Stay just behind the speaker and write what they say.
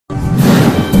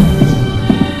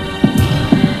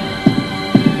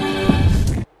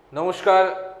নমস্কার,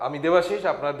 আমি দেবাশিস।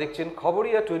 আপনারা দেখছেন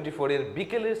খবরিয়া 24 এর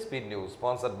বিকেলের speed news,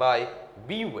 sponsored by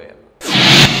bewail.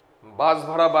 বাস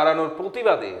ভাড়া বাড়ানোর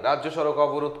প্রতিবাদে রাজ্য সড়ক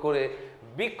অবরোধ করে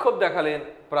বিক্ষোভ দেখালেন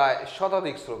প্রায়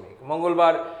শতাধিক শ্রমিক।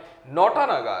 মঙ্গলবার 9টা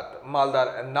নাগাদ মালদার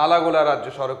নালাগোলা রাজ্য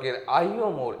সড়কের আহিও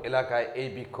মোড় এলাকায় এই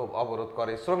বিক্ষোভ অবরোধ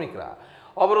করে শ্রমিকরা।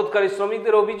 অবরোধকারী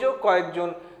শ্রমিকদের অভিযোগ, কয়েকজন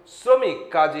শ্রমিক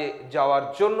কাজে যাওয়ার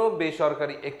জন্য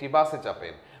বেসরকারি একটি বাসে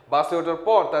চাপেন। বাসে ওঠার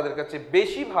পর তাদের কাছে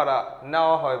বেশি ভাড়া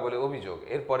নেওয়া হয় বলে অভিযোগ।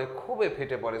 এরপরে ক্ষোভে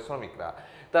ফেটে পড়ে শ্রমিকরা।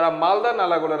 তারা মালদা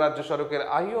নালাগোলা রাজ্য সড়কের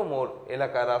আহিও মোড়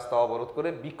এলাকায় রাস্তা অবরোধ করে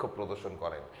বিক্ষোভ প্রদর্শন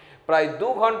করেন। প্রায় 2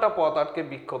 ঘন্টা পথ আটকে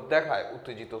বিক্ষোভ দেখায়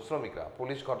উত্তেজিত শ্রমিকরা।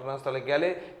 পুলিশ ঘটনাস্থলে গেলে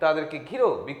তাদেরকে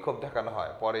ঘিরেও বিক্ষোভ দেখানো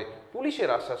হয়। পরে পুলিশের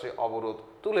আশ্বাসে অবরোধ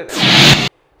তুলে নেয়।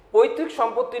 পৈতৃক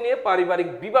সম্পত্তি নিয়ে পারিবারিক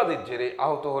বিবাদের জেরে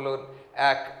আহত হলেন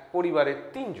এক পরিবারের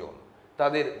 3 জন।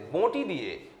 তাদের বঁটি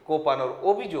দিয়ে কোপানোর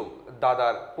অভিযোগ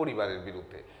দাদার পরিবারের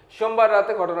বিরুদ্ধে। সোমবার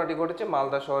রাতে ঘটনাটি ঘটেছে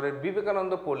মালদা শহরের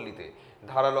বিবেকানন্দ পল্লীতে।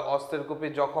 ধারালো অস্ত্রের কোপে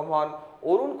জখম হন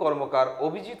অরুণ কর্মকার,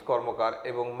 অভিজিৎ কর্মকার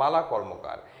এবং মালা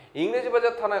কর্মকার।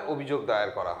 ইংরেজবাজার থানায় অভিযোগ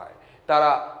দায়ের করা হয়। তারা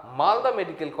মালদা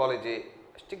মেডিকেল কলেজে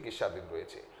চিকিৎসাধীন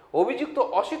রয়েছে। অভিযুক্ত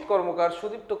অসিত কর্মকার,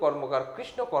 সুদীপ্ত কর্মকার,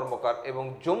 কৃষ্ণ কর্মকার এবং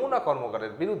যমুনা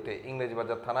কর্মকারের বিরুদ্ধে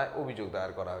ইংরেজবাজার থানায় অভিযোগ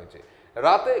দায়ের করা হয়েছে।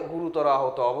 রাতে গুরুতর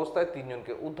আহত অবস্থায় 3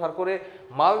 জনকে উদ্ধার করে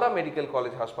মালদা মেডিকেল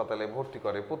কলেজ হাসপাতালে ভর্তি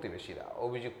করে প্রতিবেশীরা।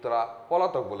 অভিযুক্তরা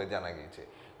পলাতক বলে জানা গিয়েছে।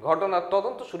 ঘটনার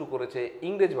তদন্ত শুরু করেছে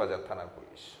ইংরেজবাজার থানার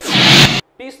পুলিশ।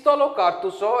 পিস্তল ও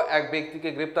কার্তুজ সহ এক ব্যক্তিকে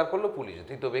গ্রেপ্তার করল পুলিশ।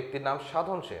 ধৃত ব্যক্তির নাম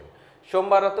সাধন সেন।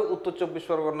 সোমবার রাতে উত্তর 24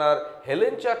 পরগনার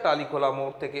হেলেঞ্চা টালিখোলা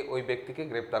মোড় থেকে ওই ব্যক্তিকে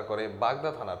গ্রেপ্তার করে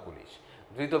বাগদা থানার পুলিশ।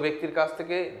 ধৃত ব্যক্তির কাছ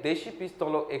থেকে দেশি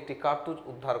পিস্তল ও একটি কার্তুজ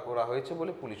উদ্ধার করা হয়েছে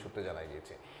বলে পুলিশ সূত্রে জানা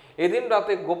গিয়েছে। এদিন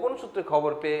রাতে গোপন সূত্রে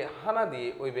খবর পেয়ে হানা দিয়ে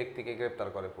ওই ব্যক্তিকে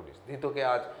গ্রেপ্তার করে পুলিশ। ধৃতকে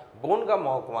আজ বনগাঁ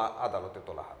মহকুমা আদালতে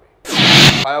তোলা হবে।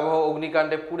 ভয়াবহ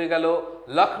অগ্নিকাণ্ডে পুড়ে গেল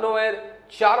লখনৌয়ের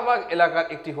চারবাগ এলাকার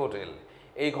একটি হোটেল।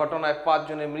 এই ঘটনায় 5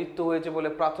 জনের মৃত্যু হয়েছে বলে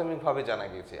প্রাথমিকভাবে জানা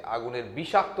গিয়েছে। আগুনের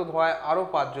বিষাক্ত ধোঁয়ায় আরও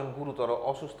 5 জন গুরুতর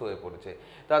অসুস্থ হয়ে পড়েছে।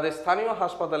 তাদের স্থানীয়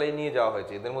হাসপাতালে নিয়ে যাওয়া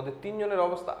হয়েছে। এদের মধ্যে 3 জনের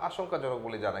অবস্থা আশঙ্কাজনক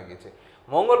বলে জানা গিয়েছে।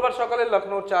 মঙ্গলবার সকালে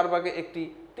লখনৌর চারবাগে একটি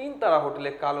 3 তারা হোটেলে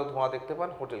কালো ধোঁয়া দেখতে পান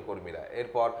হোটেল কর্মীরা।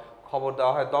 এরপর খবর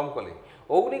দেওয়া হয় দমকলে।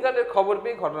 অগ্নিকাণ্ডের খবর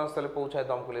পেয়ে ঘটনাস্থলে পৌঁছায়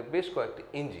দমকলের বেশ কয়েকটি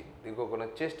ইঞ্জিন।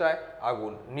 দীর্ঘক্ষণের চেষ্টায়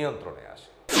আগুন নিয়ন্ত্রণে আসে।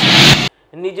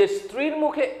 নিজের স্ত্রীর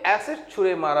মুখে অ্যাসিড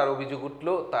ছুঁড়ে মারার অভিযোগ উঠল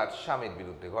তার স্বামীর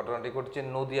বিরুদ্ধে। ঘটনাটি ঘটেছে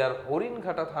নদিয়ার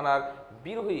হরিণঘাটা থানার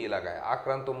বিরোহী এলাকায়।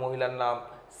 আক্রান্ত মহিলার নাম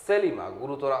সেলিমা।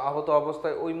 গুরুতর আহত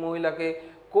অবস্থায় ওই মহিলাকে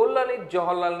কল্যাণীর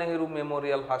জওহরলাল নেহেরু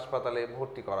মেমোরিয়াল হাসপাতালে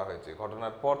ভর্তি করা হয়েছে।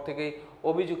 ঘটনার পর থেকেই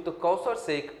অভিযুক্ত কৌসার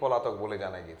শেখ পলাতক বলে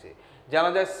জানা গেছে। জানা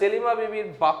যায়, সেলিমা বিবির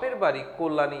বাপের বাড়ি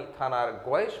কল্যাণী থানার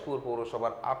গয়েশপুর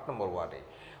পৌরসভার 8 নম্বর ওয়ার্ডে।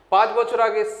 5 বছর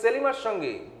আগে সেলিমার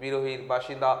সঙ্গে বিরোহীর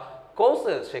বাসিন্দা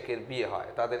কৌশল শেখের বিয়ে হয়।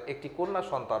 তাদের একটি কন্যা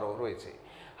সন্তানও রয়েছে।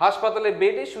 হাসপাতালে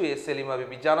বেডে শুয়ে সেলিমা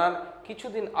বিবি জানান,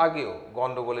 কিছুদিন আগেও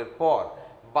গন্ডগোলের পর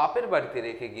বাপের বাড়িতে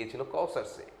রেখে গিয়েছিল কৌশল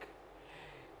শেখ।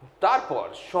 তারপর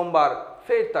সোমবার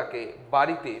ফের তাকে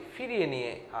বাড়িতে ফিরিয়ে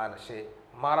নিয়ে আসে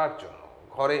মারার জন্য।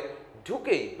 ঘরে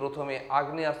ঢুকেই প্রথমে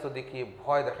আগ্নেয়াস্ত্র দেখিয়ে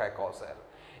ভয় দেখায় কৌশল।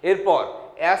 এরপর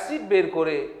অ্যাসিড বের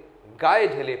করে গায়ে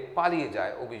ঢেলে পালিয়ে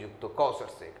যায় অভিযুক্ত কৌশল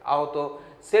শেখ। আহত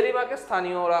সেলিমাকে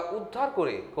স্থানীয়রা উদ্ধার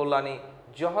করে কল্যাণী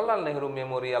জওহরলাল নেহেরু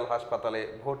মেমোরিয়াল হাসপাতালে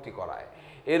ভর্তি করায়।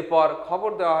 এরপর খবর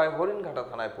দেওয়া হয় হরিণঘাটা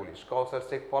থানায় পুলিশ। কৌশল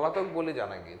শেখ পলাতক বলে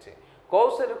জানা গিয়েছে।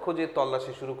 কৌশলের খোঁজে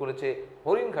তল্লাশি শুরু করেছে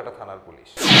হরিণঘাটা থানার পুলিশ।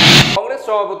 কংগ্রেস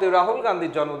সভাপতি রাহুল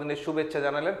গান্ধীর জন্মদিনের শুভেচ্ছা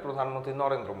জানালেন প্রধানমন্ত্রী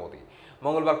নরেন্দ্র মোদী।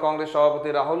 মঙ্গলবার কংগ্রেস সভাপতি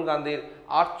রাহুল গান্ধীর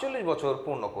 48 বছর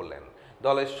পূর্ণ করলেন।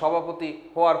 দলের সভাপতি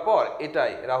হওয়ার পর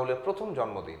এটাই রাহুলের প্রথম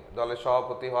জন্মদিন। দলের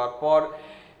সভাপতি হওয়ার পর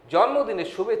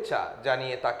জন্মদিনের শুভেচ্ছা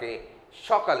জানিয়ে তাকে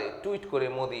সকালে টুইট করে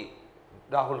মোদী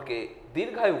রাহুলকে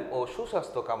দীর্ঘায়ু ও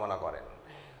সুস্বাস্থ্য কামনা করেন।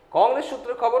 কংগ্রেস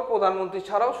সূত্রে খবর, প্রধানমন্ত্রী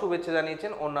ছাড়াও শুভেচ্ছা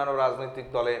জানিয়েছেন অন্যান্য রাজনৈতিক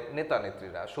দলের নেতা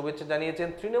নেত্রীরা। শুভেচ্ছা জানিয়েছেন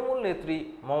তৃণমূল নেত্রী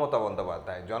মমতা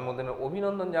বন্দ্যোপাধ্যায়। জন্মদিনের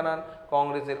অভিনন্দন জানান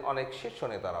কংগ্রেসের অনেক শীর্ষ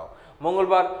নেতারাও।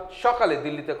 মঙ্গলবার সকালে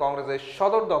দিল্লিতে কংগ্রেসের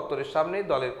সদর দপ্তরের সামনে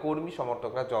দলের কর্মী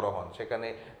সমর্থকরা জড়ো হন। সেখানে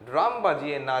ড্রাম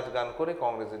বাজিয়ে নাচ গান করে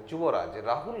কংগ্রেসের যুবরাজ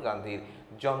রাহুল গান্ধীর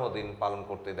জন্মদিন পালন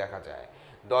করতে দেখা যায়।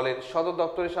 দলের সদর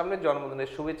দপ্তরের সামনে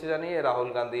জন্মদিনের শুভেচ্ছা জানিয়ে রাহুল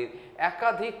গান্ধীর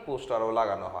একাধিক পোস্টারও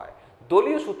লাগানো হয়।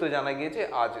 দলীয় সূত্রে জানা গিয়েছে,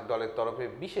 আজ দলের তরফে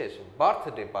বিশেষ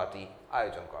বার্থডে পার্টি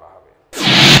আয়োজন করা হবে।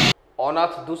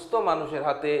 অনাথ দুস্থ মানুষের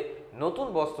হাতে নতুন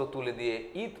বস্ত্র তুলে দিয়ে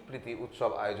ঈদ প্রীতি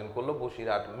উৎসব আয়োজন করল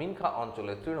বসিরহাট মিনখা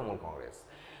অঞ্চলের তৃণমূল কংগ্রেস।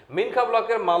 মিনখা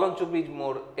ব্লকের মালঞ্চব্রিজ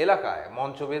মোড় এলাকায়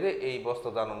মঞ্চ বেঁধে এই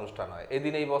বস্ত্রদান অনুষ্ঠান হয়।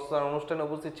 এদিন এই বস্ত্রদান অনুষ্ঠানে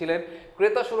উপস্থিত ছিলেন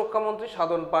ক্রেতা সুরক্ষা মন্ত্রী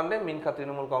সাধন পান্ডে, মিনখা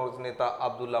তৃণমূল কংগ্রেস নেতা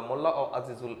আবদুল্লাহ মোল্লা ও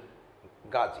আজিজুল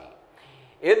গাজী।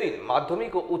 এদিন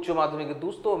মাধ্যমিক ও উচ্চ মাধ্যমিকে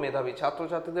দুস্থ ও মেধাবী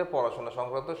ছাত্রছাত্রীদের পড়াশোনা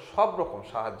সংক্রান্ত সব রকম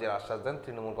সাহায্যের আশ্বাস দেন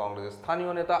তৃণমূল কংগ্রেসের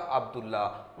স্থানীয় নেতা আব্দুল্লাহ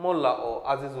মোল্লা ও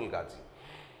আজিজুল গাজী।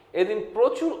 এদিন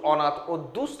প্রচুর অনাথ ও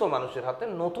দুস্থ মানুষের হাতে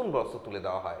নতুন বস্ত্র তুলে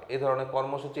দেওয়া হয়। এ ধরনের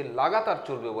কর্মসূচি লাগাতার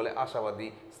চলবে বলে আশাবাদী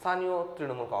স্থানীয়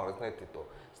তৃণমূল কংগ্রেস নেতৃত্ব।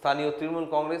 স্থানীয় তৃণমূল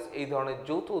কংগ্রেস এই ধরনের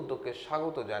যৌথ উদ্যোগকে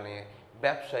স্বাগত জানিয়ে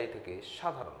ব্যবসায়ী থেকে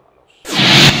সাধারণ মানুষ।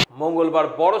 মঙ্গলবার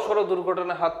বড়সড়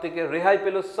দুর্ঘটনার হাত থেকে রেহাই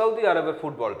পেল সৌদি আরবের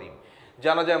ফুটবল টিম।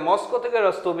 জানা যায় মস্কো থেকে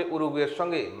রস্তবে উরুগুয়ের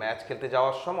সঙ্গে ম্যাচ খেলতে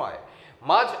যাওয়ার সময়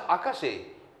মাঝ আকাশে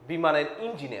বিমানের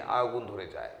ইঞ্জিনে আগুন ধরে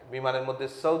যায়। বিমানের মধ্যে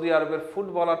সৌদি আরবের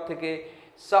ফুটবলার থেকে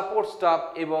সাপোর্ট স্টাফ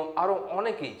এবং আরও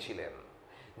অনেকেই ছিলেন।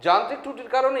 যান্ত্রিক ত্রুটির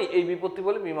কারণেই এই বিপত্তি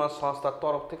বলে বিমান সংস্থার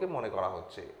তরফ থেকে মনে করা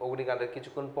হচ্ছে। অগ্নিকাণ্ডের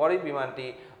কিছুক্ষণ পরেই বিমানটি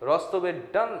রস্তবের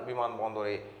ডান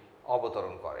বিমানবন্দরে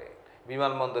অবতরণ করে।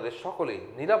 বিমানবন্দরের সকলেই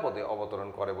নিরাপদে অবতরণ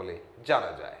করে বলে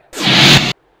জানা যায়।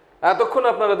 এতক্ষণ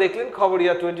আপনারা দেখলেন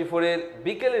খবরিয়া 24 এর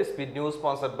বিকেলের speed news,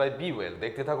 sponsored by bewail.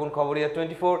 দেখতে থাকুন Khabariya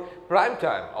 24 prime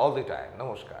time, all the time.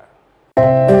 নমস্কার।